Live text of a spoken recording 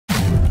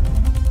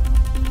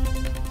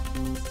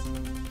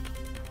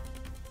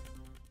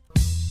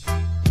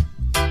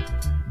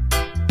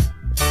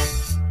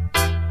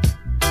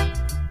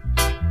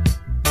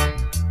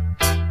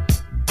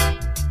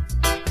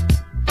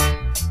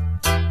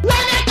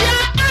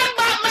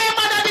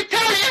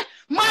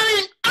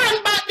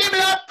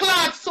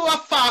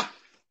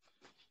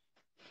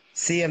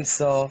See him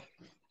so.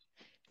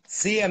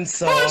 See him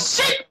so.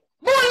 Bullshit!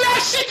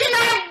 Bullshit in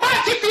her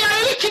body for you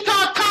lick it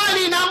out,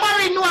 Karlene, and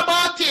Murray know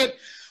about it.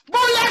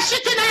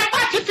 Bullshit in her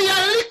body for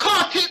you lick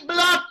out it,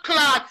 blood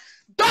clot.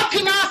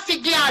 Dirty nasty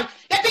girl.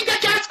 You think they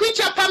can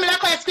screech up on me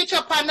like I screech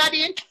up on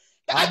Nadine?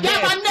 I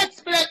have a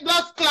next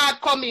blood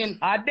clot coming.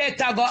 A death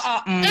a go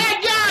happen.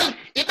 Hey girl,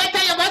 you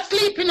better you go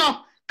sleep, you know.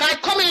 Cause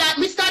coming like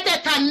Mr.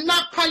 Death and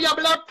knock on your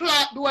blood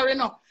clot door, you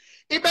know.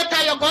 You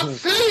better you go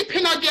sleep,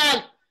 you know,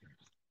 girl.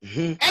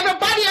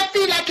 Everybody you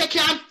feel like you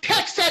can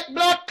text that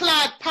blood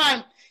clot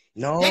pan.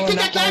 No, you think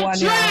not you can one.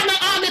 join the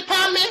army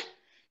pan me?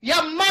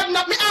 You're mad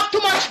not me have too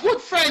much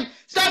good friend.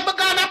 So if I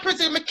go to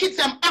prison, my kids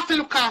them have to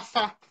look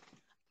after.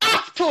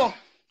 Have to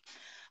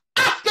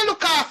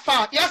look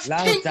after. You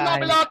stink no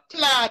blood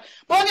clot.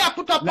 But when you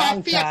put up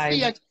on fear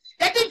page.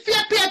 You think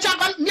fear page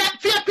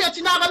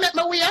you never make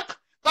me wake?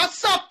 Go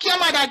suck your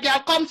mother girl.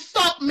 Come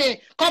suck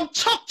me. Come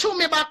chuck to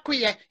me back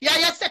here. Yeah,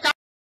 you set a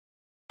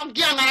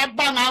gang and a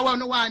bang I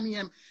want one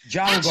name.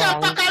 Action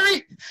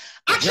Packery.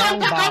 Action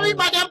Packery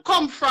where them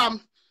come from.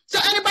 So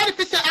anybody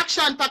fi say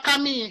Action Pack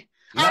me.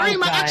 I read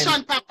my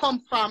Action Pack come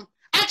from.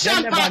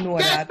 Action Pack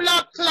dead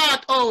blood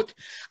clot out.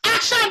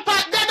 Action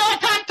Pack dead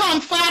out and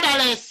turn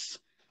fatherless.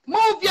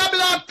 Move your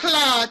blood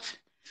clot.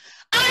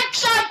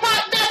 Action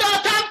Pack dead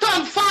out and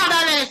turn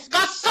fatherless. Go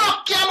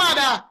suck your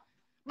mother.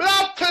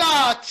 Blood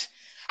clot.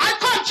 And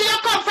country you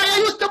come from,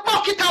 you used to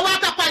bucket of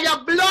water for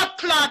your blood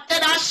clot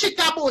and a shit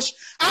a bush.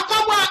 I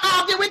come and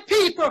argue with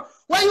people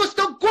who used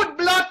to good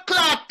blood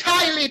clot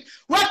toilet.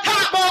 What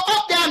talk about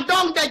up there and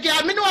down there,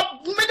 girl? Me know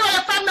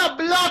you from the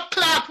blood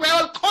clot where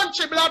all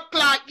country blood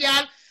clot,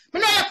 girl. Me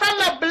know you from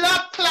the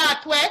blood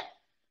clot where.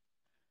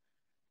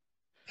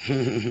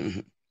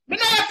 Me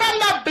know you from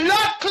the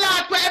blood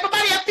clot where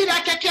everybody feel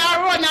like you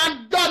can run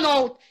and done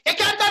out. You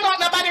can't done out,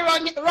 nobody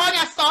run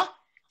you, so.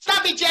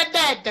 Savage, you're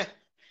dead.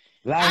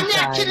 And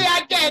you're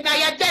killing again, and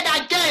you're dead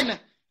again.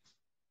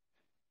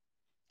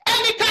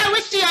 Anytime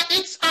we see you,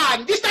 it's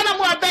on. This time I'm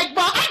more beg,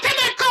 but until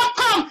they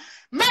come.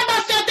 Remember,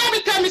 say,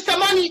 David tell me some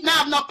money now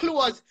have no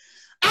clothes.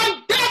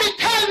 And David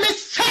tell me,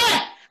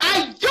 say,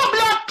 and you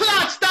blood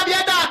clot stab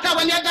your daughter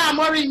when you got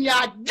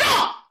Mourinho.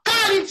 You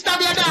Karlene stab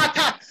your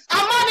daughter.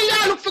 And money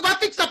you look for go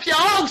fix up your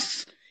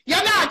house.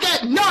 You not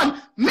get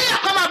none. Me I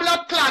come a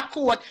blood clot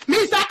court.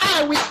 Me's the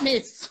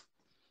eyewitness.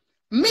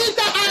 Me's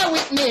the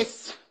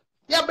eyewitness.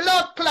 Your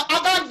blood clot. I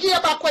gotta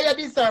give back what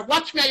you deserve.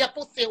 Watch me your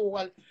pussy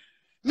hole.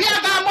 Me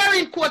I got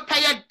Marine court for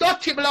your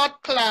dirty blood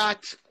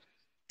clot.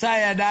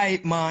 Tired of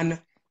it, man.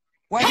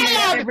 Why do you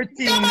have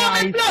everything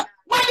nice?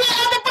 Why do you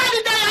have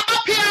everybody that are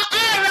up here,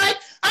 alright?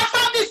 I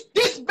found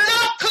this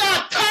blood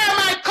clot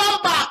termite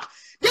come back.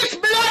 This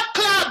blood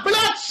clot,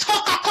 blood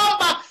sucker come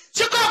back.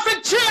 She come for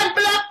drain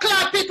blood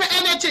clot people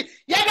energy.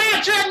 You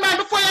gotta drain, man,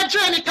 before you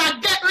drain it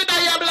and get rid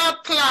of your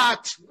blood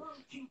clot.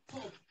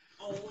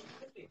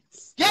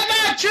 You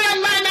gotta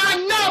drain, man,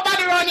 and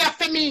nobody run here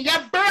for me.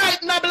 You're bright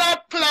no blood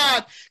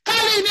clot.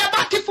 Karlene, your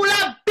body full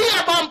of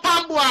beer bump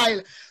and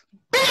boil.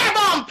 Beer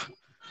bump.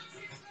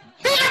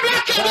 Beer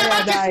black in your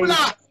body full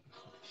of.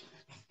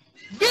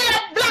 Beer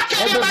black in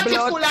your body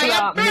full of.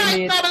 You're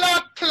bright no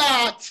blood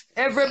clot.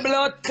 Every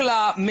blood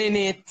clot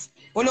minute.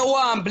 You don't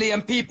want to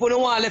blame people. You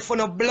don't want to live for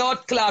no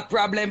blood clot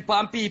problem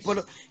from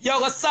people. You're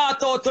going to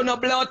sort out on no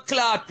blood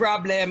clot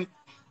problem.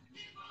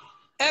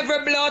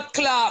 Every blood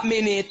clot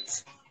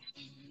minute.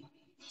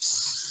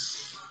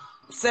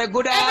 Say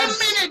good as. Every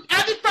minute,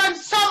 I depend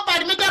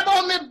somebody. Me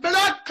about me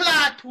blood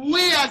clot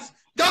ways.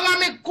 Don't want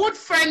me good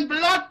friend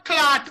blood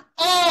clot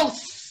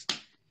house.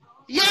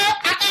 Yeah,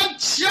 I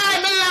enjoy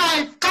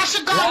my life. Cause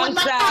she go with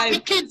my happy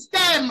kids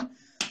them.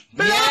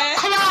 Blood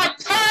clot,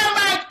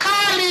 termite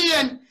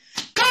Karlene.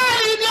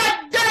 Karlene,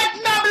 you're dead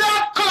no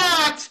blood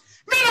clot.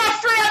 Me not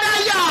afraid of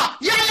you.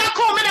 Yeah, you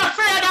come, me not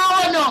afraid of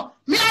you no.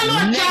 Me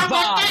alone can't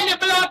get any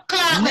blood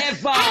clot.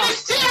 Never. And the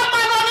same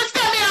man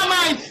understand me a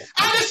mind.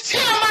 And the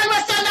same man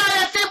was saying that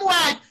him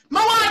wife. Me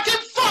want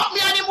him fuck me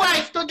and him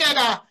wife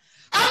together.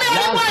 And me and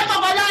him wife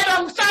are gonna lie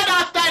down side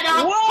after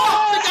that.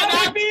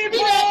 Happy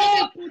people!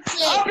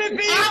 Happy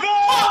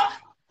people!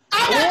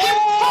 I make him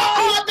fuck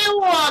out the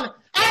wall.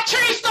 I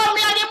chase down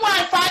me and him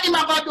wife and him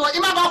a go do.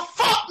 Him a go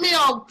fuck me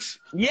out.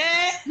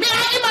 Yeah. Me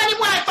and him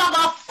wife a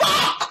go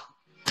fuck.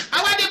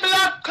 And when the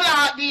blood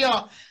clot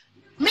there.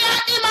 Me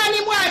and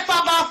him wife a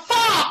go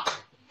fuck.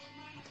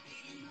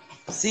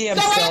 See him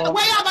so.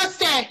 What you gonna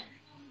say?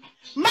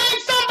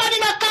 Mind somebody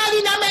not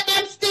calling and make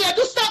them stay.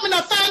 Do something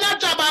and find a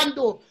job and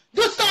do.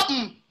 Do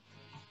something.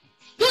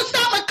 Do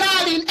something,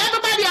 Karlene.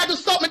 Everybody have to do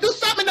something. Do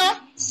something now.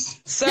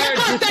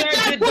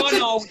 Surgery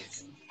done out.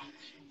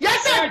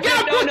 Yes, sir,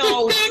 girl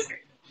pussy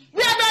stink.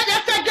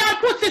 Yes, sir, girl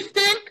pussy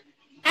stink.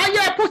 And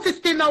your pussy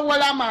still no whole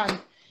a man.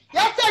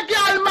 Yes, sir,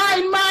 girl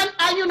mind man.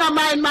 And you no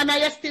mind man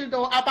and you still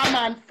don't have a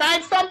man.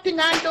 Find something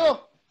and do.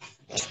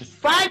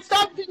 Find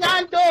something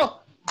and do.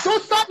 Do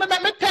something,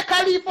 make me take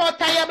a leaf out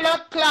of your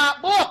blood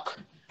clot book.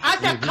 I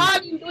say,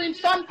 Karlene doing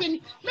something.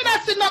 Me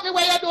not see nothing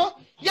where you do.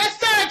 Your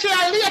surgery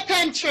is late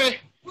entry.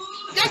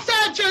 Your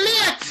surgery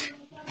late.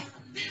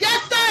 Your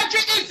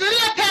surgery is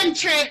late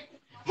entry.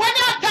 When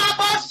you talk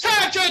about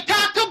surgery,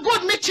 talk to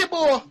good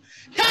Michibo.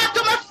 Talk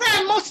to my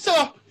friend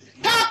Musso.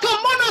 Talk to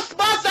Munus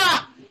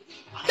Baza.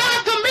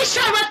 Talk to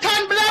Michelle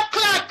Return Blood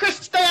Clot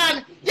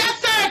Christian. Your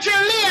surgery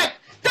late.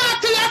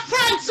 Talk to your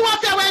friends who have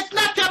it's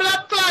not your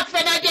blood clot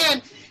friend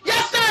again.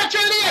 Your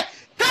surgery late.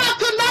 Talk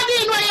to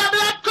Nadine where your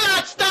blood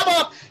clot stab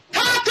up.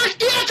 Talk to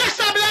Idris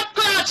blood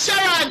clot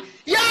Sharon.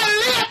 You're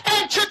late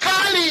entry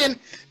Karlene.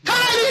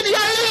 Karlene,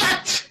 you're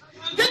late.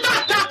 The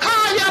doctor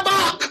call you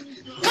back.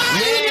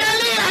 Karlene, you're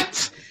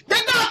late. The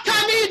doctor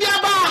need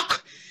you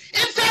back.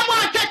 If they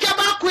want to take you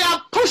back, we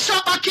have push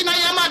up back in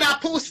your mother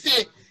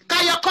pussy.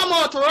 Because you come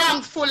out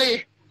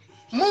wrongfully.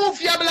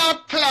 Move your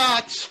blood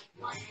clot.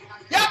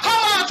 You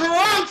come out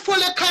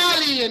wrongfully,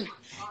 Karlene.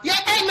 You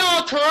ain't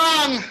out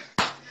wrong.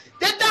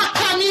 The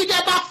doctor need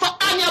you back for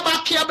on your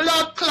back your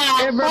blood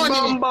clot. Every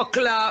money.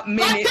 clot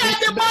minute. But take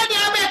the money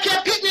and make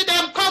your picnic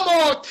them come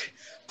out.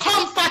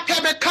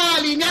 Comfortable,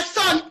 Karlene. Your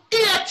son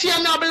ate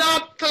you no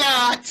blood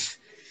clot.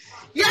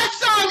 Your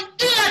son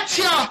ate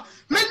you.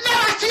 Me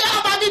never see you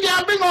have a video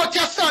and bring out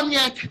your son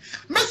yet.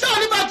 Me son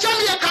live in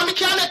Jamaica, me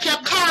can't make you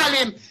call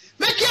him.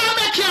 Me can't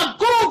make you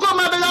Google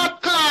my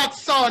blood clot,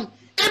 son.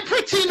 He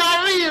pretty in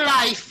a real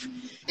life.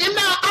 Him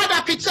now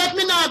other pictures,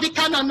 me now be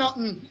kind of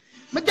nothing.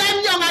 Me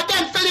them young and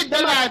them fill it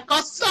the life,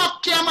 cause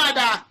suck your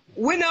mother.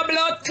 We no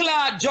blood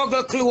clot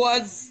juggle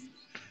clothes.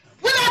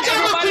 We not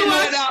juggle clothes. Everybody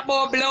know that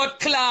about blood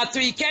clot.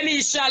 We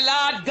KENISHA,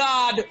 Lord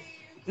God.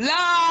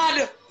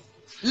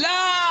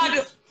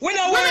 Lord. We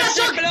don't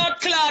worship blood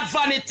clot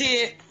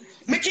vanity.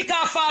 Me kick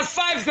off all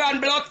 5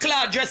 grand blood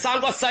clot dress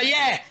and go say,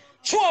 yeah,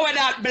 throw away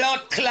that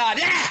blood clot,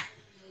 yeah.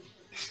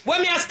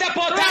 When me a step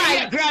out of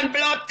 8 grand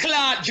blood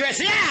clot dress,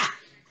 yeah.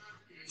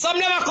 Some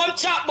never come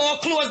chat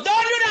about clothes. Don't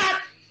do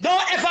that.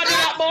 Don't ever do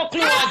that about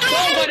clothes.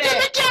 Don't go there.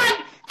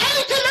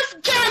 Anything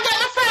if can get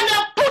my friend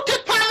and put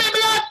it on me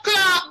blood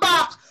clot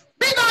back.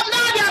 Big up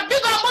Nadia,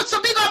 big up Musso,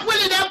 big up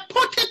Willie, then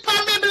put it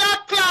on me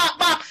blood clot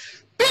back.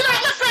 Big up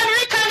my friend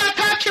Rick and I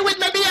talk you with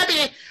my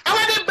baby. I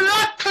want the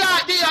blood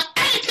clot there.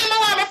 Anything I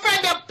want my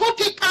friend, then put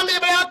it on me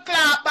blood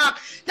clot back.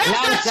 That's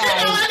the shit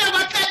I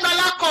never take no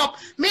lock up.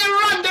 Me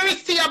run the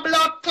risk to your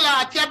blood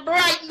clot. You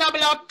brighten the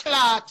blood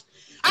clot.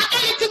 And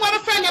anything what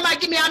my friend them I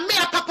give me, and me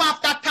a pop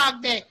off that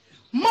tag there.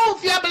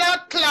 Move your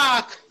blood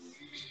clot.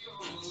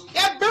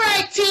 You're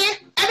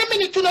brighty. Every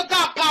minute you look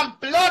up on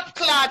blood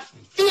clot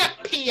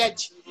fake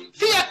page.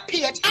 Fake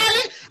page.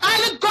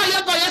 All go,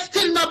 you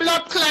still no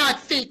blood clot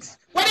fix.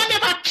 When they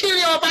never kill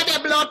you over the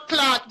blood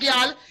clot,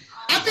 girl.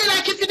 I feel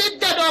like if you did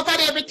dead over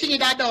everything you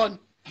done done.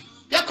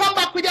 You come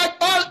back with that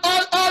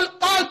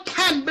all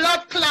pan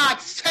blood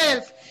clot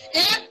self.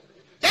 Eh?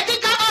 You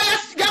think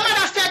your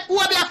mother said, who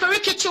will be a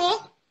Ricky Chu?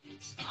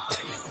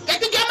 You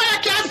think your mother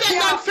can't say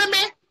that for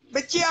me?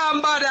 But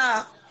can't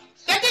bother.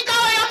 You think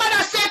your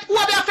mother said, who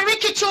will be a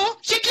Ricky Chu?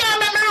 She can't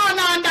make me run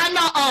under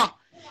no.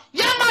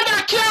 Your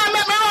mother can't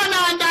make me run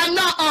under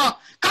no.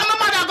 Come my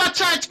mother go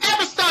church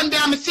every Sunday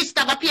and my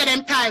sister go pay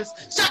them tithes.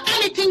 So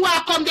anything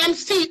will come them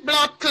see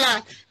blood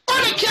clot.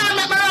 Only can't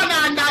make me run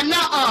under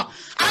no.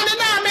 And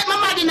then I make my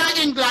mad in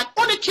England.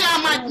 Only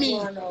can't mad me.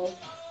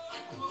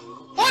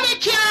 Only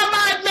can't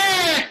mad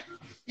me.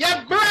 You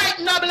bright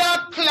no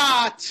blood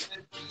clot.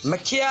 I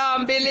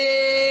can't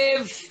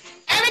believe.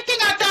 Everything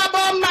I talk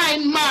about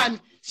mine, man.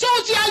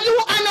 Susie, you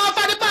and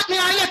over the back me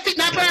and left it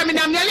in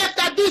Birmingham. You left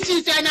that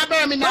disease in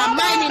Birmingham.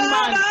 Mining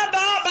man.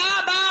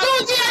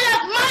 Susie, I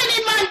left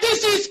mining man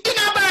disease in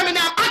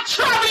Birmingham. I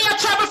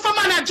travel from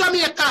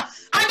Jamaica.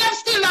 And them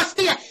still not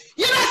stay.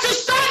 You know, see,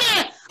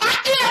 Sonny, at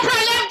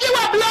April, them give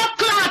a blood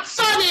clot,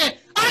 Sonny.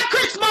 On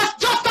Christmas,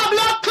 just a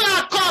blood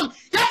clot come.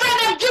 Your friend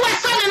them give a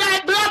Sonny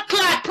like blood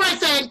clot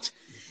present.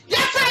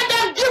 Your friend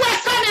them give a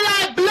Sonny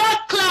like blood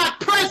clot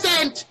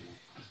present.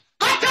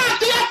 I talk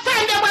to your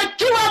friend them will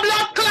give a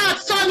blood clot,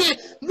 Sonny.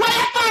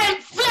 Where find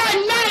fly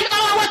 9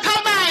 hours with a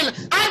mile.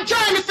 I'm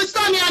joining for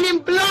Sonny and him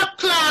blood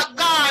clot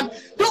gone.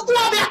 The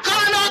over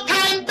gone out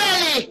time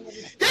belly.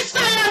 The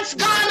science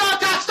gone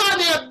out of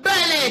Sonny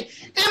belly.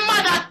 Him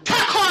mother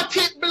take out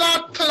it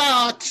blood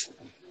clot.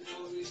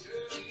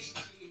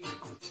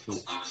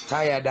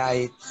 Tired of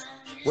it.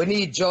 We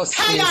need justice.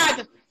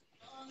 Tired.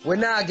 We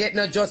not get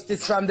no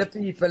justice from the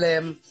people,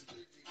 You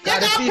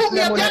gotta put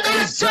me up, you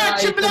gotta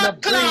search your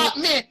blood clot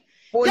me.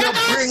 You gotta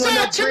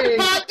search it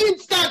on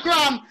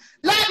Instagram.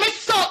 Like me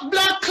suck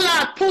blood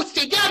clot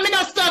pussy. Girl, me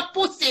not suck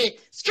pussy.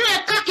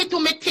 Straight cocky to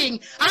me thing.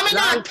 I me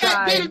not take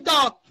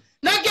dildo.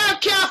 No girl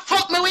can't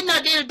fuck me with no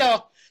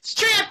dildo.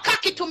 Straight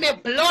cocky to me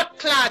blood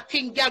clot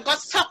thing, girl. Go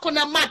suck on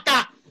a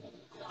mother.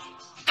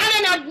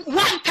 And then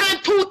 1 time,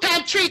 2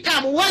 time, 3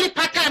 time, 1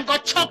 time, go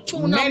chop to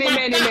no mother.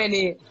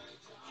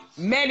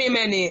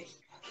 Many.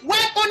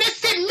 When you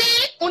see me,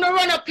 you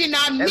run up in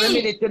on me. Every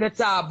minute you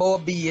talk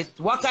about beat.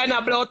 What kind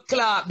of blood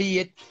clot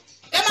beat?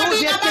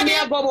 Susie, you see me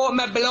go about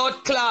my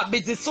blood clot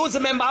business. Susie,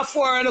 remember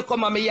before you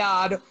come on my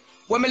yard,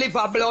 when I live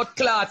a blood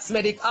clots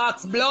medic,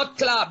 ask blood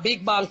clot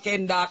big bank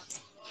in that.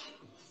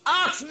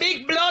 Ask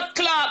big blood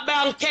clot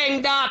bank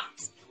in that.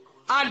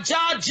 And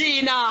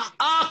Georgina,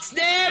 ask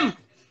them.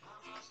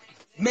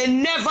 Me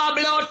never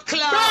blood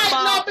clot. Right,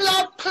 no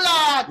blood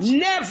clot.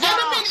 Never.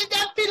 Every minute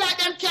they feel like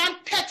them can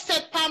text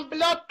it from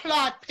blood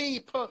clot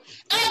people.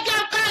 Hey,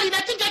 girl, Carlene,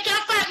 I think I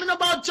can fight me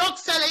about drug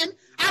selling.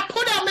 I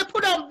put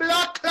on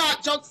blood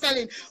clot drug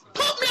selling.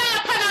 Put me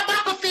up on a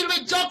battlefield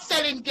with drug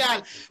selling,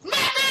 girl.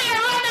 Make me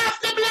run off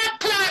the blood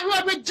clot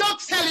road with drug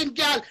selling,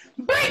 girl.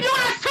 Bring you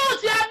a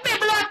suit, you me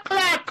blood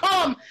clot,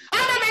 come.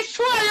 I'm gonna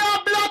show you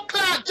a blood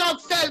clot drug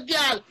sell,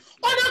 girl.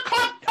 When you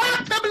come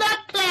talk to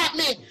blood clot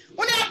me.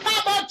 When you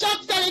talk about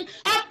drug selling,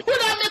 I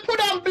put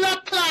on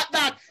blood clot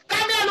that.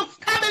 Come here, look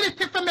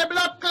stability for me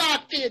blood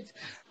clot kids.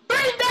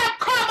 Bring that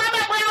come, I'm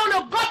going to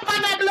go up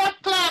on a blood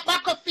clot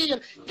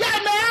battlefield. Girl,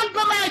 me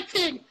anger my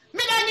thing.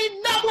 Me don't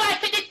need no boy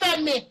to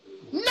defend me.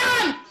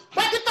 None.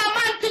 But if a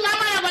man thing,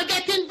 I'm going to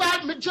get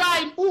involved, me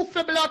join. Who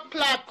for blood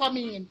clot come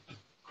in?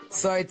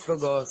 So it for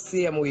go.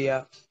 Same way.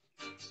 If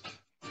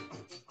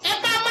a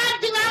man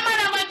thing,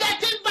 I'm going to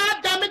get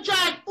involved, then me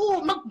join.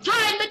 Who? Me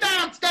join me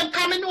dance. Them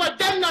coming know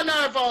them no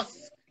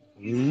nervous.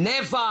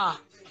 Never.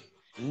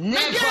 Never.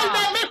 Me girl,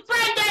 them, me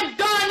friend, them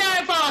don't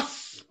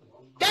nervous.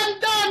 Them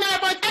don't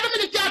nervous. Every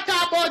minute you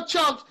talk about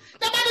drugs.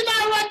 Nobody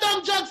now run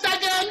down drugs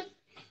again.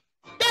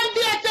 Them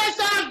dates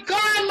are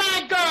gone,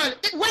 my girl.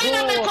 When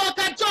you make out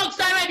of drugs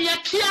already, you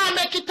can't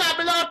make it a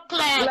blood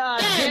clot.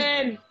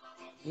 Then.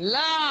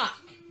 La.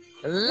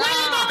 When you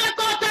make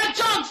out of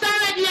drugs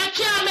already, you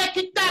can't make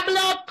it a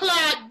blood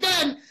clot.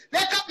 Then,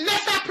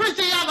 let's a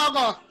prison you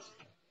go.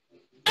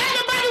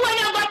 Anybody when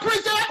you go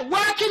prison,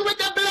 working with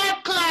the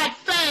blood clot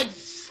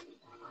feds.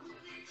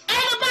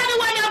 Anybody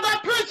when you go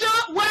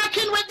prison,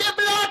 working with the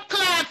blood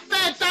clot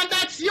feds, and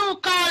that's you,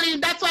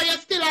 Karlene. That's why you're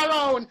still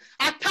around.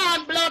 I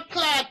can't blood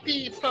clot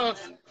people.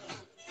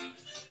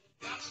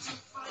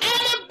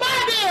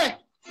 Anybody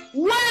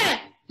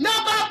where no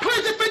go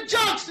prison for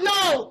drugs,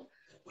 no.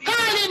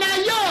 Karlene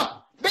and you,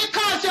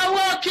 because you're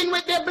working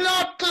with the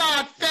blood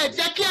clot feds,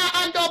 you can't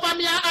hand over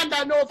me and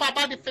hand over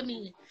body for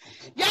me.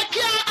 You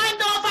can't hand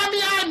over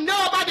me and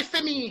nobody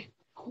for me.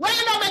 When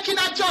you're not making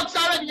a drugs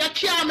already, you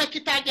can't make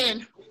it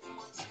again.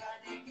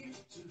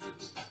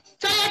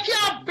 So you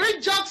can't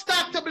bring drugs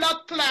back to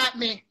blood clot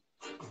me.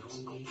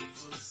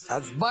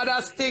 As bad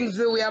as things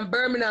we in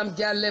Birmingham,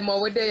 girl, them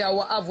over there,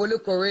 we have a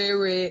look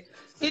Ray.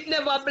 It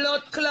never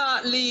blood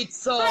clot lead,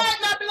 so Right,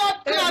 no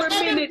blood clot.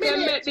 every minute they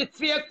make this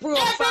fake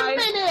profile.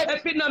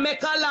 If it not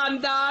make a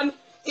London,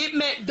 it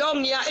make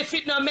down here. If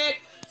it not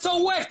make, so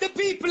what if the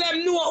people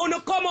them know who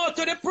come out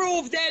to the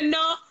proof then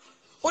no?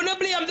 Who no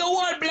blame the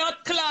whole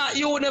blood clot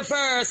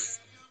universe?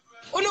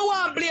 Who no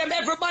want blame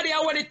everybody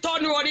when it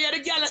turn around here? The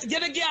girl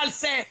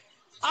say,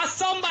 as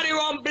somebody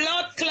run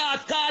blood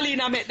clot, Karlene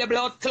and make the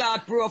blood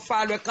clot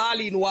profile where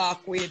Karlene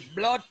walk with.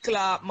 Blood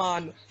clot,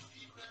 man.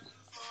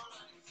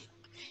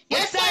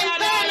 Yes, I'm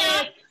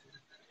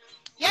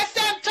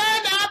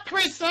turn up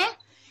prison.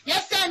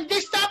 Yes, I'm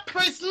this up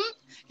prison.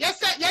 Yes,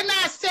 you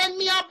not send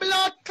me a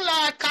blood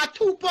clot, cause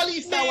 2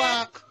 police a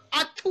walk.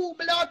 A 2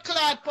 blood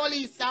clot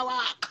police a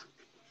walk.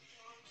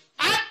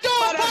 A 2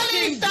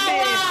 police a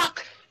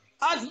walk.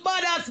 As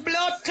bad as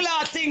blood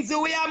clot things,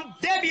 we have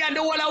Debbie and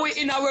the whole of we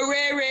in our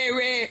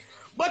ray.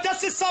 But I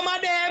see some of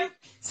them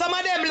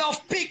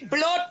love pick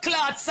blood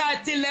clot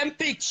side till them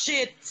pick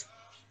shit.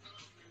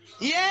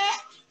 Yeah?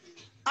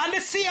 And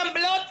the same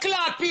blood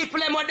clot people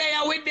them are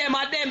there with them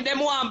and them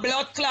want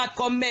blood clot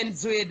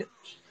comments with.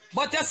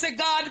 But you say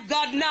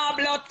God now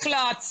blood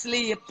clot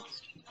sleep.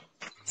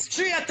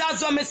 Straight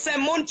as when me say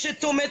munch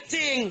to me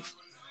thing.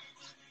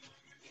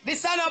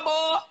 This is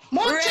about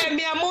Ray,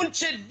 me a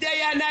munch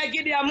there and I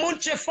give you a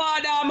munch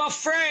father, I'm a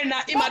friend.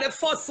 Him a the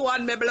first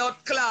one me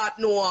blood clot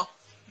know.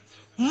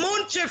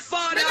 Munch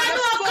father the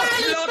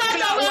first blood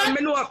clot one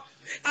me know.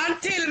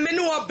 Until me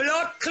know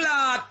blood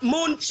clot,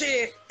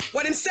 Munchie,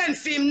 when him send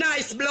for him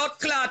nice blood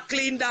clot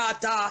clean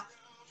data.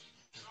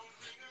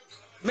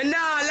 Me nah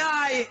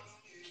lie.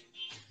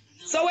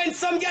 So when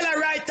some girl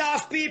write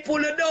off people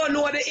who don't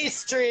know the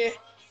history,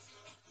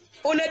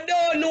 when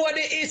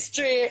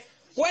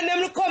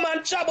them come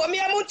and trouble, me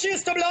and Munchie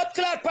used to blood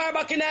clot power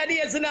back in the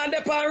days and on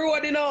the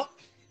road, you know.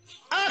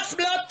 Ask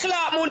blood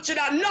clot Munchie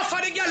that enough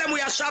of the girl them we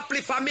a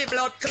shoplift for me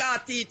blood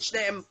clot teach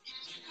them.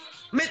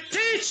 Me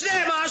teach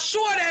them and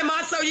show them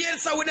and so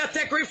yes, so we don't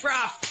take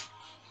riffraff.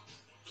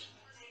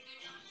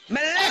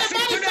 Me left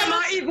it to them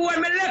and even when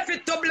me left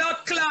it to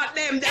blood clot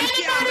them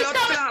can't blood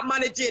clot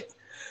manage it.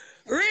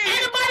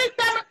 Really?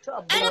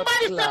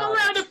 Anybody say me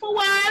ready for a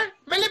while?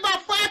 Me live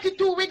at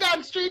 42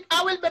 Wigan Street.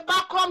 I will be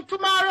back home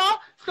tomorrow.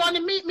 So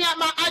you meet me at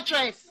my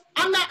address.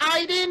 I'm not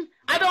hiding.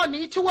 I don't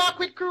need to work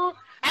with crew.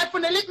 If you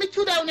let me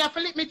today, you have to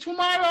let me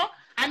tomorrow.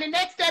 And the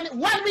next time,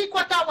 1 week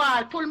what a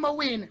while till me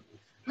win.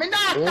 Me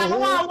not say me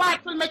want to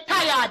work till me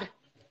tired.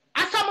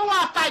 I say me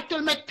want to fight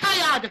till me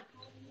tired.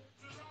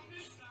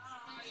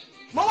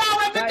 Me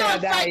want to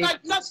don't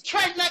fight, not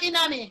strength not in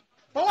me.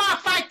 Me want to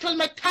fight till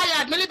me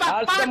tired. Me live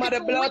at 42 some of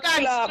the blood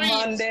clot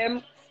man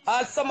them.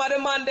 Some of the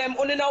man them,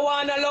 you don't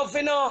want to love,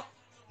 you know.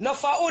 No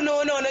for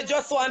no, they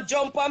just want to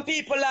jump on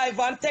people live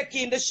and take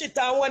in the shit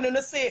and when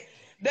you say,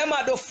 them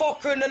are the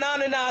fucker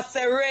and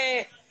say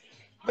Ray.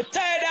 But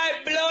tired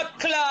of blood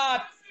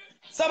clot.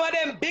 Some of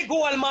them big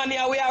old man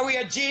here we are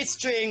wear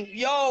G-string.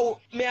 Yo,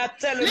 me I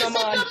tell you,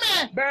 man.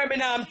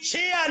 Birmingham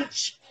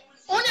change.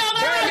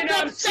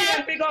 Birmingham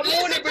change. Big up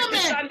Mooney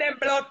British and them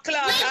blood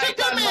clot.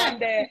 Icon man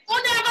there.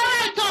 Only have a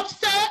right up,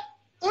 sir.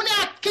 Only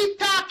keep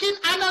talking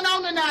and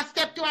on and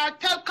step to her.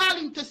 Tell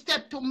Karlene to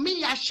step to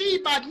me.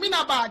 She bad, me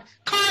not bad.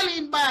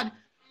 Karlene bad.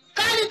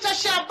 Karlene says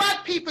she have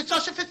bad people, so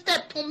she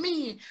step to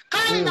me.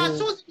 Karlene and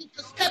Susie need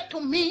to step to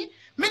me.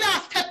 Me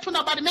not step to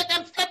nobody. Make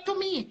them step to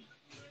me.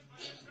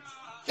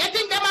 You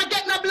think they might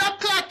get no blood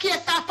clot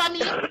case off of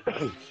me?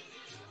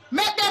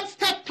 Make them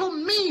step to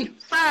me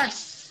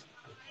first.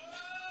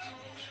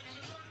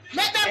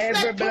 Make them every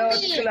step to blood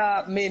me.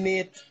 clot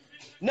minute.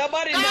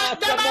 Nobody knows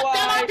the boy.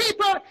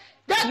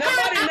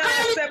 Nobody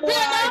knows the boy.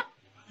 I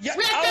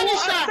want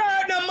KENISHA.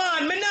 a certain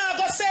man. Me not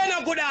go say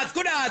no good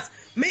as.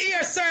 Me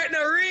hear certain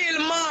real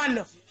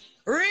man.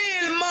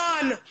 Real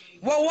man.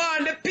 We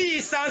want the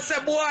peace and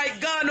say boy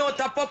gone out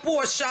of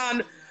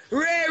proportion.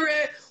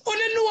 Ray.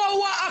 You know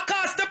what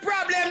caused the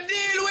problem?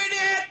 Deal with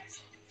it.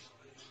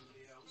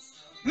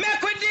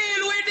 Make we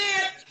deal with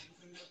it.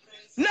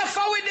 Now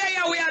for we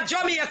there, we are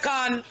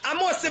Jamaican. I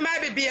must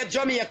maybe be a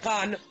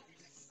Jamaican.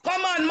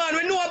 Come on, man.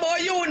 We know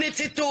about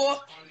unity too.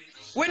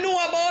 We know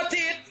about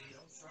it.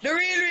 The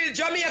real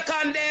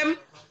Jamaican them.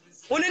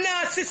 When you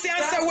not see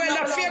and say,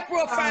 well, the fake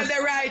profile they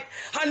right.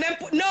 And them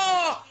put,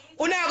 no.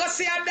 We not going to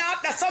see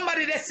that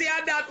somebody they see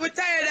that. We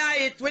tired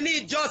of it. We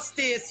need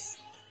justice.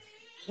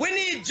 We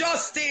need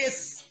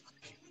justice.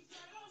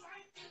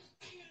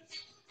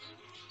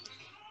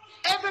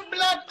 Every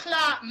blood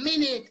clot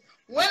minute.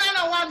 When I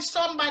don't want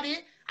somebody,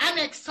 I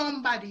make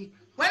somebody.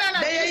 When I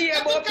don't they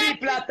hear about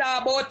people that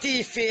talk about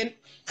thieving,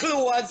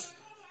 clothes.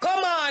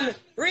 Come on.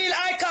 Real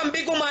icon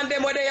big woman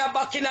them where they are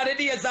back in the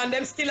days and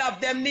them still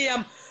have them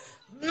name.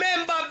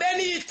 Remember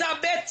Benita,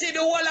 Betty, the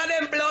whole of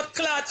them blood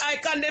clot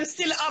icon, them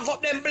still have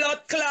up them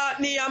blood clot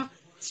name.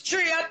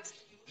 Straight.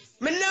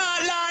 Me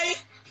not lie.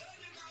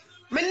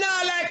 Me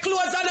not like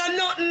clothes and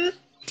nothing.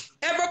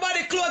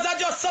 Everybody clothes are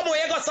just somewhere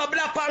you got some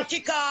black and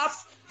kick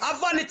off. A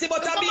vanity,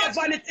 but I be a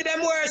vanity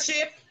them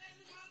worship.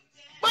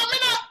 But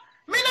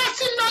me not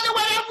see nothing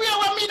where them wear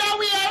what me don't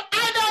wear.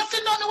 I don't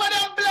see nothing where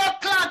them blood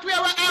clot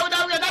wear what I would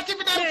wear. Not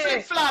even them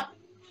flip flop.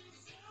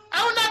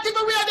 I would not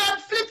even wear them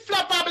flip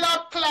flop or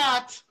blood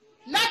clot.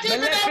 Not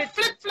even them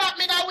flip flop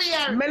me don't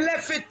wear. Me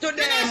left it to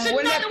them.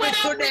 We left it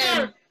to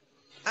them.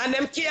 And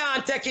them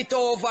can't take it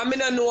over. Me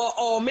no know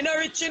how. Me no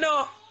rich, you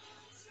know.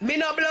 Me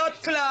no blood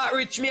clot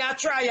rich. Me a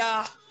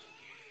try.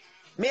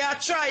 Me a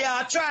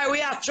try.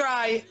 We a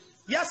try.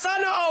 Yes or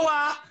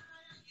no?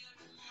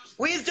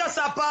 We just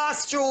a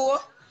pass through.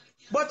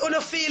 But you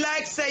feel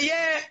like say,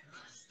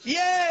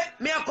 yeah,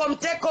 me a come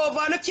take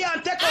over. You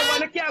can't take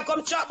over. You can't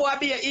come chat boy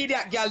be an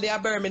idiot girl there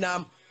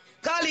Birmingham.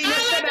 Karlene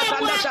said that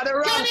and that's the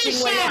wrong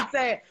thing when you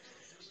say.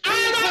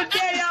 People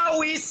there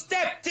we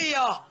step to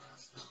you.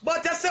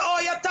 But you say, oh,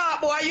 you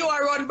talk boy, you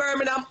are run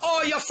Birmingham.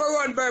 Oh, you for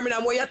run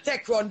Birmingham. Where you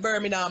take run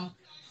Birmingham.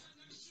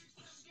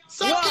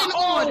 Sucking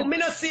odd. Me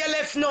not see you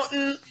left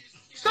nothing.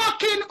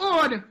 Sucking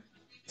odd.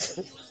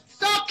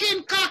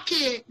 Sucking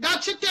cocky.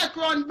 That you take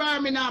run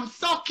Birmingham.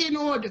 Sucking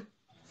odd.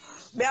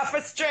 Me have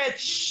to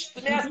stretch.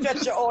 Me have to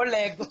stretch your whole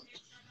leg.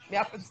 Me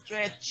have to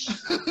stretch.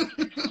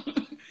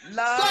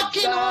 Lord,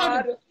 Sucking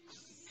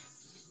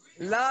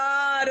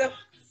Lord.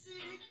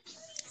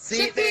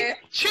 See there.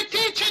 She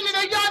teaching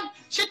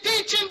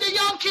the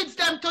young kids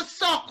them to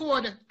suck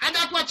wood. And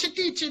that's what she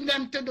teaching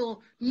them to do.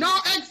 No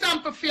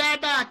example for your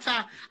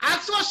daughter. A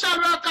social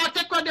worker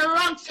take on the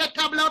wrong set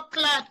of blood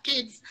clot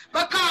kids.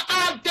 Because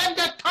all them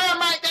the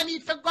termite they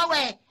need to go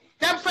away.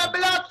 Them for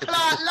blood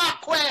clot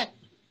lock way.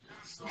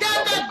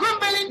 Them the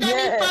grumbling they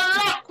need for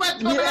lock way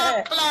to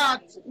blood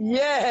clot.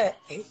 Yeah.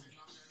 Them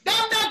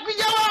the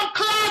your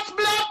class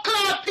blood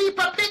clot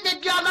people pick the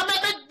gun and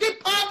make it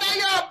dip under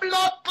your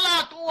blood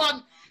clot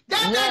one.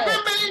 Them the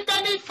grumbling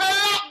they need for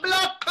lock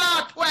blood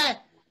clot way.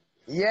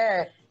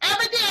 Yeah.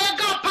 Every day I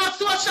go past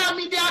social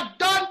media,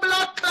 done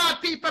blood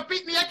clot people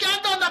pick me. You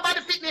can't do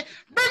nobody pick me.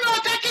 Bring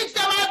out the kids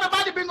them,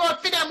 everybody bring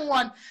out for them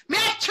one. Me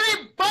have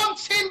 3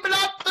 bumps in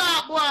blood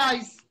clot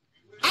boys.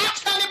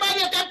 Ask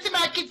anybody if them see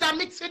my kids are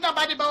mixed with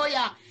nobody boy.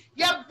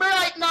 You're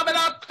bright no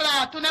blood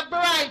clot, you're not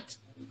bright.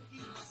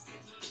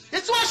 The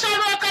social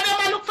worker them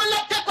I look for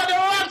left take for the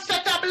wrong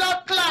set of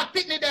blood clot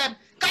pick me them.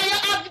 Can you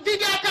have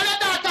video tell your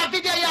daughter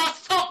video you are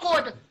so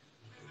good.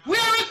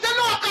 Where is the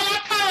local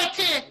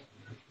authority?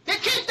 The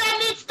kids that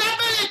need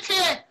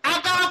stability.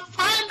 I gotta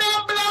find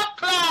them blood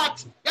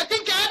clot. You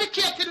think you're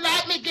educated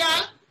like me,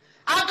 girl?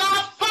 I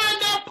gotta find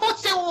them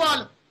pussy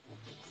one.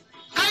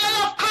 Can you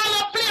love call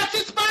up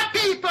places for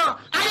people?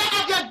 And you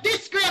have your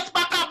disgrace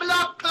back a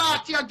blood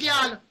clot, you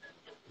girl.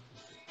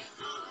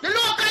 The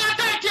local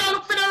authority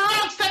look for the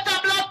wrong set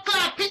of blood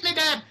clot, pick me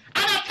them.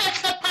 And I take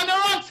step on the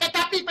wrong set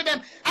of people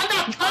them. And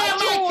that's how you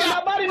make you.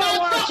 Nobody no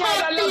want to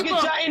try the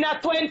luggage in a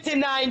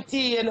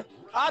 2019.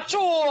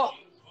 True.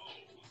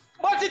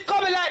 But it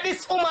coming like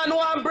this woman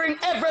want bring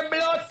every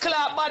blood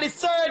clot body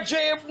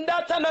surgery.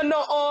 That and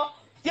no.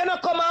 You know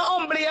come and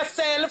humble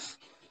yourself.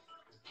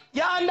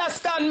 You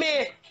understand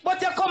me?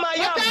 But you come and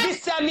you have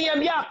this your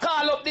name, you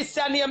call up this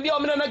your name. You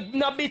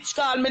no bitch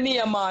call me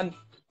name, man.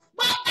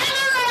 But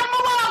anyway, I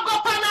want to go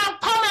up and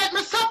comment.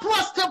 Me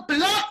supposed to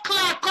blood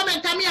clot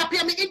comment and me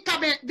pay me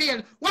internet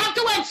bill. Want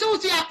to when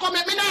Susie a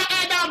comment, me not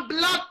hide on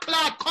blood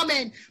clot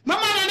comment. My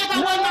man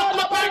never want to come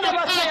up on the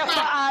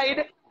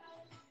hide.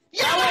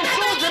 Yeah,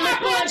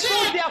 when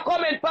Susie a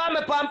comment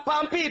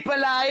for people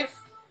life.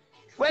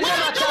 When you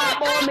not talk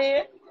about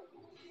me.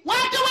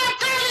 What do I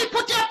tell you?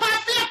 Put your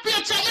fake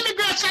picture,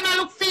 immigration and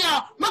look for you.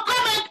 Me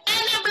comment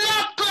any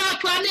blood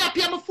clot when me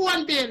pay my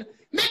phone bill.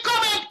 Me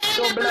comment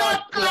any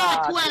blood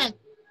clot when.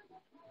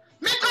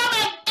 Me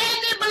comment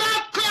any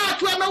blood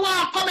clot when me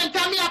want comment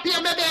and me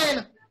pay my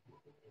bill.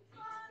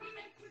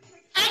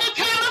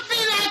 Anytime I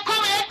feel like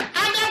comment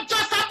and then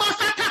just a bust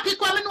a topic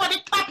when me know the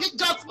topic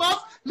just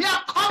bust, me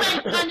a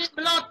comment any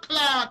blood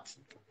clot.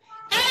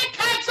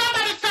 Anytime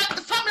somebody say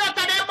something out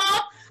of their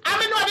mouth, and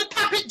me know the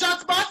topic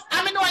just bust,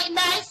 and me know it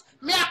nice,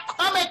 me a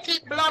comment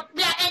it blood,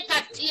 me a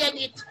entertain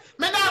it.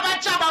 Me know have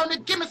a job, I want to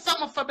give me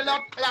something for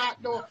blood clot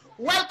though.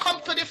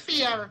 Welcome to the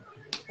fair.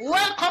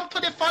 Welcome to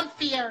the fun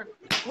fair.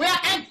 We are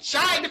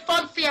enjoy the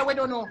fun fair, we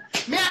don't know.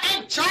 Me a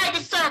enjoy the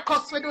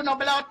circus, we do no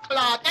blood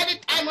clot.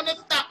 Anytime when you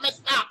stop, me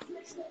stop.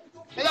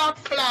 Blood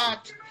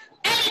clot.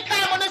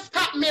 Anytime when you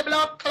stop me,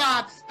 blood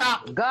clot,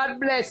 stop. God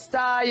bless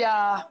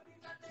Taya.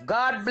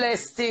 God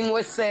bless thing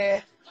we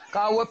say.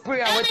 Cause we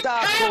pray and we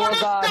talk to our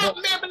God. Stop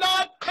me,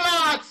 blood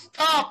clot,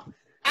 stop.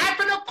 I'm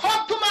gonna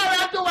come tomorrow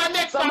and do a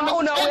next one. Some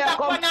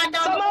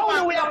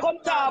of we are come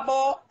talk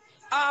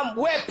about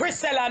where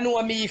Priscilla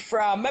know me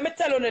from. Let me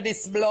tell you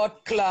this blood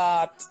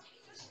clot.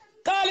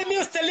 Carlene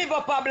used to live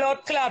up a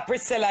blood clot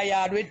Priscilla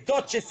yard with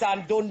Duchess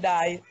and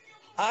Dundee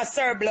and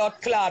Sir Blood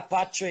Clot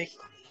Patrick.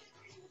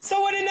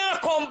 So when you now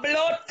come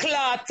blood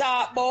clot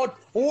talk about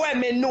where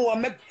me know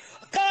me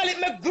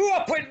Carlene, me grew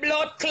up with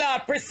blood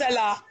clot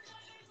Priscilla.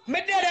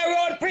 Me did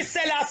around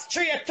Priscilla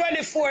straight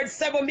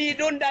 24/7 me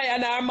Dundee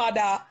and her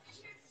mother.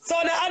 So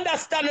I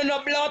understand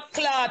no blood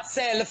clot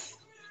self.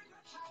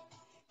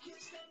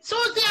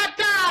 Susie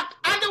attack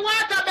and the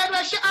water bed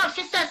when she have,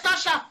 she said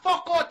Sasha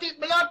fuck out the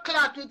blood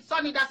clot with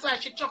Sonny, that's why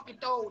she chuck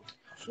it out.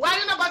 Why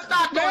you never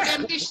start out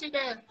them issue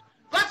then?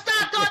 Go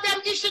start out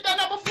them issue then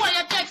before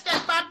you text them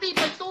for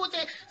people,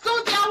 Susie.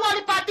 Susie, I want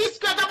it for this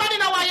place. Nobody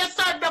know why you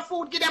serve the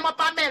food, give them up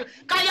a meal.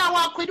 Cause you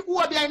walk with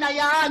Obia in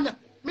your hand.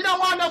 Me don't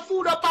want no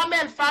food up a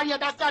meal for you,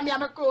 that's why me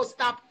and my crow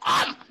stop.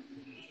 Cause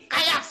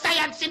you have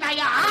science in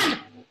your hand.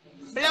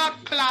 Blood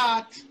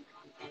clot.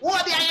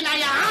 Obia in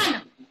your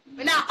hand.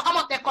 We now come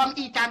up there, come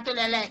eat until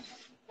they left.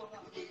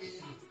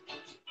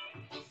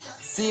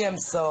 See him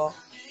so.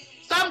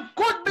 Some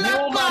good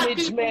blood clot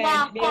people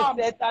want come.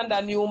 Set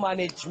under new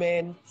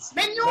management.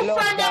 My new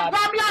friend them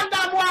from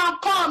London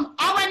want come.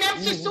 And when them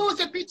see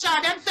Susie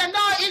picture, them say,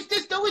 no, is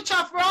this the witch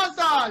of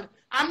Rosal?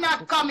 I'm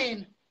not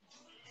coming.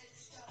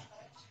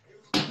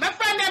 My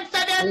friend them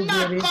say they're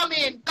not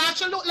coming. Because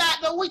she look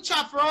like the witch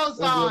of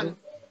Rosal.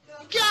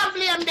 Can't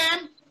blame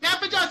them. They have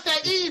to just say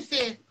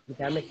easy.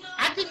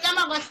 I think I'm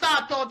going to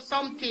start out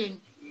something.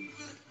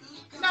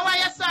 Now why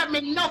you serve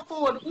me no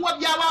food?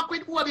 Hope you walk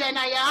with Obia in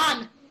your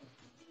hand.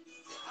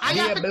 And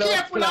you have to be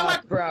careful of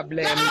what problem.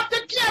 You have to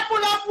be careful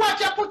of what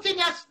you put in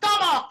your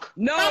stomach.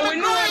 No, we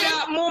know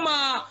that,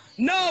 Mama.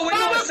 No, we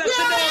know that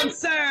she don't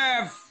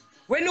serve.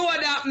 We know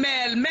that,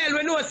 Mel. Mel,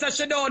 we know that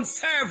she don't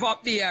serve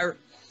up there.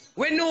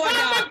 We know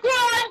that.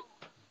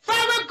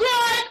 From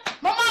growing,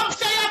 my mom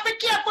say you have to be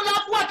careful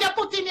of what you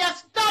put in your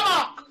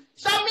stomach.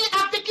 So me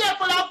have to be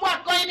careful of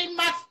what going in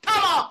my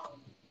stomach.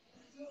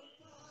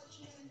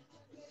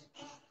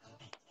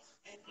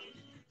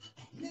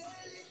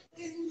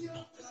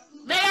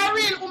 Me a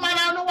real woman,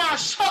 I don't want to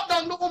shut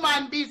down the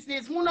woman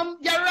business. You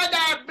ready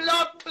a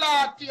blood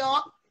clot,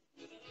 yo?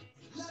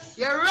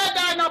 You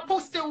ready in a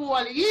pussy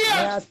hole?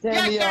 Yes, you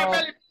can't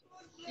belly.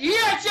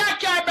 Yes, you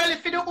can't belly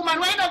for the woman.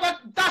 Why you not go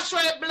dash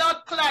away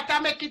blood clot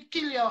and make it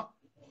kill you?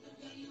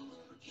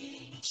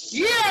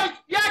 Yes,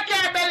 you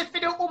can't belly for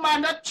the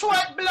woman. The throw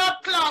blood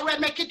clot will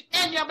make it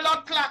end your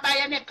blood clot by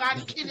your neck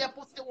and kill your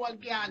pussy hole,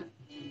 girl.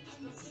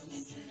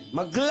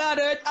 I'm glad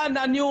it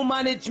under new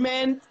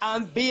management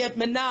and be it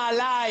me not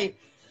lie.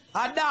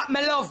 I that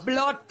me love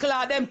blood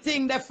clot, them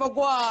thing they for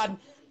go on.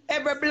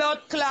 Every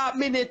blood clot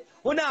minute,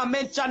 we not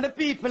mention the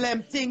people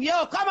them thing.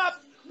 Yo, come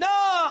up.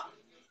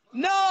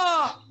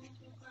 No.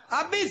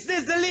 A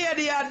business the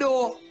lady I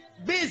do.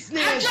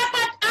 Business. A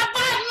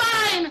bad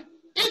mind.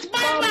 It's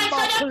bad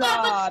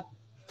mind.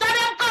 So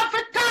them come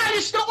for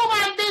tarnish the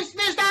woman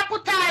business that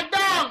put her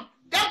down.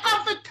 Them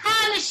come for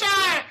tarnish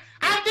her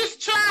and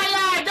destroy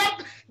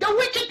her. The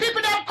wicked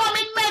people, they come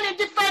in many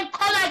different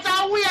colors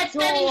and ways,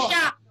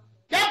 KENISHA.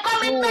 They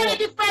come in many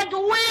different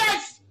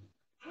ways.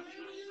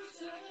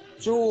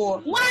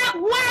 True. Why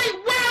we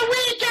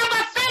can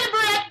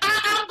celebrate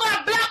and go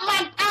a black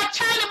man, a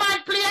China man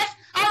place,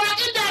 or an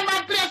Indian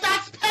man place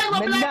and spend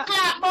with black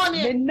cloth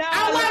money? And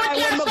why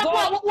we can't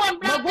support with one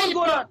black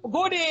people?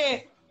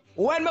 Goody.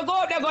 When I go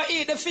out there, go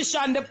eat the fish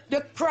and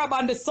the crab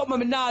and the something,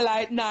 me not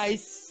like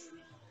nice.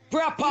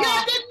 Proper. You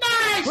did not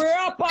nice.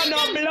 Proper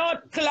no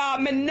blood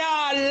clot, me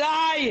nah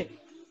lie.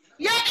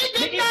 Yeah,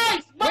 it is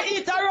nice. But we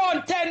eat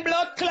around 10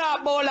 blood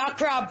clot bowl of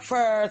crab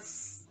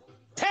first.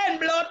 10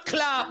 blood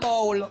clot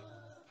bowl.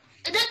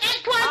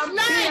 It was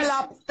nice.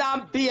 Lobster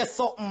and beer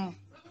something.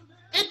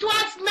 It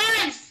was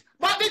nice.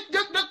 But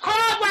the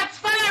crowd was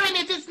following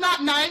it is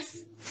not nice.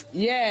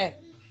 Yeah.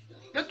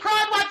 The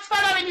crowd was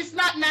following is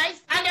not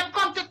nice. And they've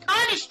come to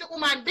tarnish the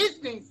woman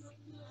business.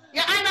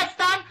 You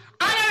understand?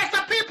 And there are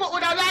some people who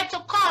would have liked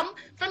to come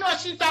to know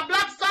she's a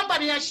black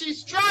somebody and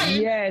she's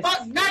trying. Yes.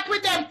 But not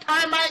with them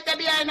termite they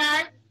behind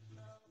her.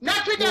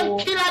 Not with them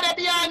killer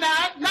they behind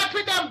her. Not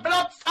with them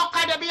blood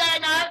sucker they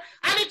behind her.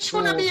 And it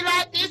shouldn't be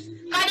like this.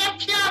 Because them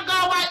can't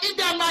go one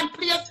Indian man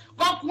place,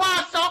 go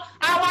on so.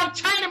 I want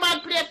China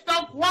man place,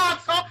 so go on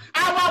so.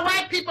 I want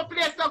white people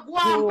place, so go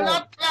on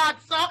blood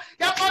clot so.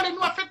 They only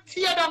know if it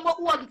tear them with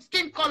one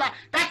skin color.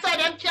 That's why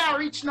them can't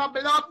reach no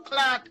blood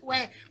clot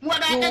way. More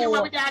than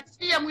anywhere with that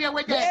same way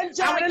with them.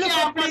 Enjoy the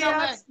little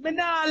place. Me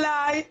nah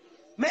lie.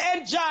 Me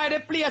enjoy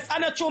the place. I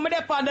know true me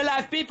dey on the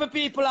life.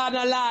 People are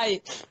not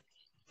lie.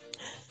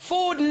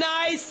 Food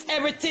nice,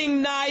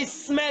 everything nice,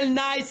 smell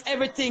nice,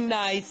 everything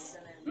nice.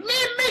 Me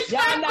miss my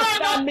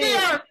friend up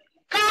there.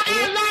 Cause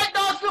I like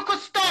those little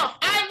stuff.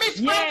 I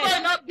miss my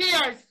friend up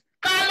there.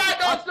 Cause I like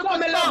those little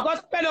stuff. Love go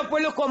spend up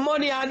with little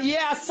money and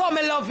yeah, so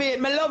me love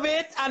it. Me love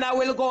it and I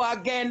will go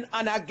again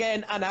and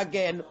again and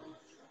again.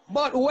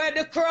 But where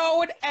the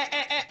crowd,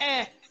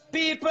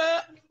 people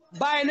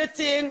buying a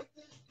thing,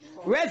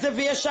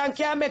 reservation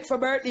can make for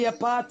birthday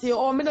party.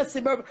 Oh, me not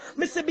see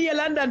me see be a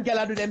London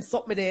girl do them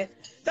something there.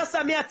 That's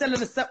why me I tell you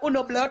say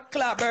uno blood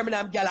clot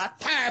Birmingham girl a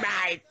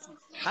termite.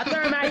 A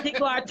termite it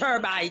go a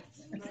termite.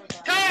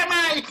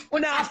 Termite.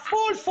 Una a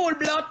full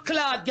blood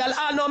clot girl.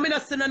 I know me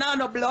not see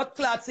no blood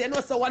clot. So you know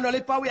so one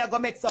only we are gonna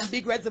make some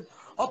big reserve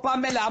up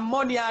and melon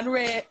money and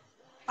Ray.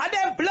 And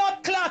then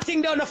blood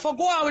clotting down for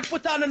go out with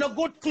put on no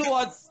good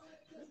clothes.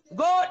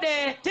 Go out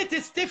there, titty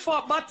stiff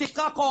up, body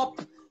cock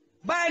up.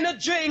 Buy no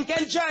drink,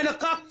 enjoy no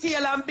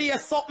cocktail and beer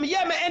something.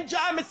 Yeah, me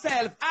enjoy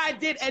myself. I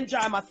did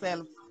enjoy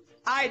myself.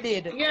 I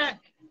did. Yeah.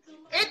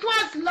 It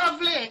was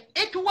lovely.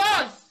 It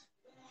was.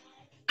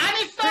 And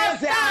it's so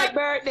Crazy sad.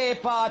 Birthday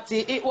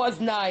party. It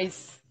was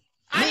nice.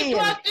 And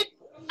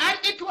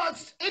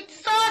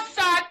it's so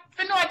sad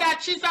to know that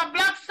she's a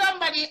black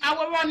somebody and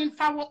we're running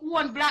for our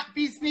own black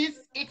business.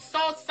 It's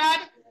so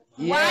sad.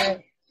 Yeah.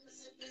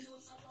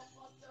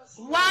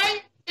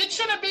 Why? It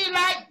shouldn't be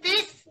like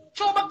this.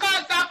 True,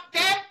 because of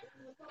them.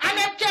 And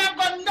they can't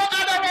go no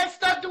other else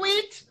to do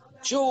it.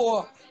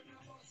 Sure.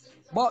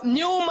 But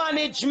new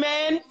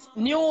management,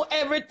 new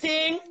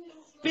everything.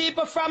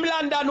 People from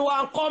London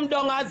want come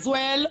down as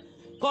well.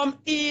 Come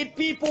eat.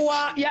 People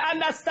want, you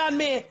understand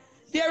me?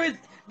 There is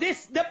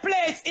this, the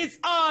place is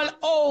all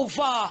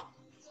over.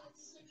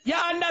 You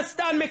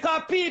understand me?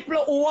 Because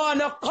people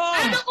want to come.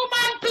 And the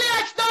woman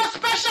place don't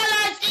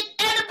specialize in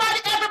anybody.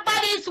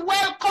 Everybody is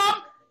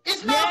welcome.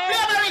 It's no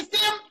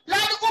favorism.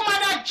 Like the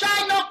woman at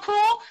China crew.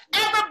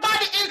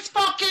 Everybody is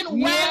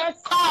fucking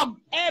welcome.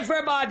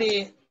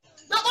 Everybody.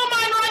 The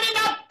woman running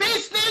a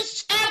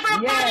business,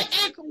 everybody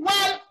is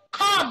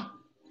welcome.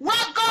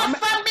 What goes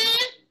for me,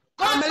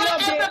 goes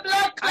for every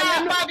blood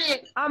clot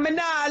body. I'm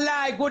not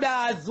lie, good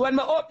as when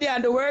me up there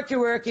and the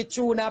worky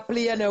tune I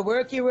play and the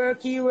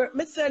worky.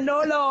 Me say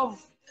no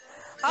love.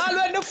 All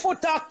when the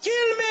foot a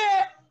kill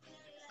me.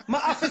 My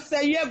office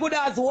say yeah good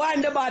as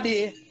wind the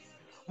body.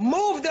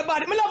 Move the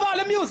body. Me love all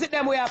the music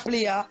them we a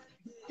play. Yeah.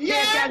 You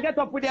can get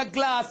up with your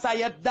glass and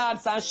you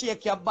dance and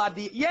shake your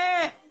body.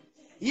 Yeah.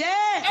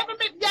 Yeah. Every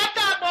bit you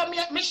talk about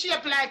me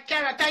shape like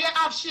carrot. You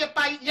have shape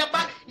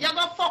you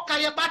go fuck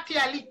and your body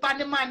a leak on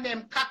the man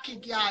them cocky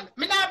girl.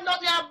 Me not have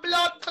nothing a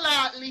blood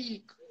clot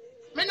leak.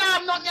 Me not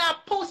have nothing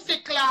a pussy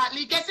clot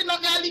leak. You see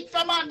nothing a leak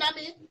from under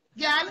me,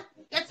 girl.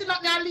 You see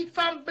nothing a leak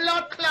from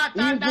blood clot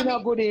under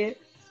me. Good, eh?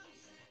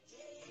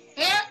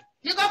 Yeah?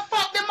 You go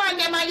fuck the man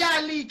them and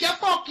you leak. You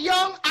fuck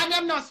young and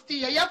them not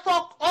stay. You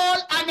fuck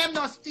old and them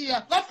not stay.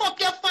 Go fuck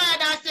your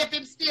father and see if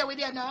him stay with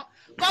you now.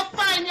 Go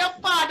find your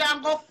father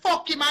and go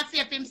fuck him and see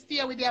if him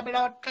stay with your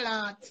blood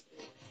clot.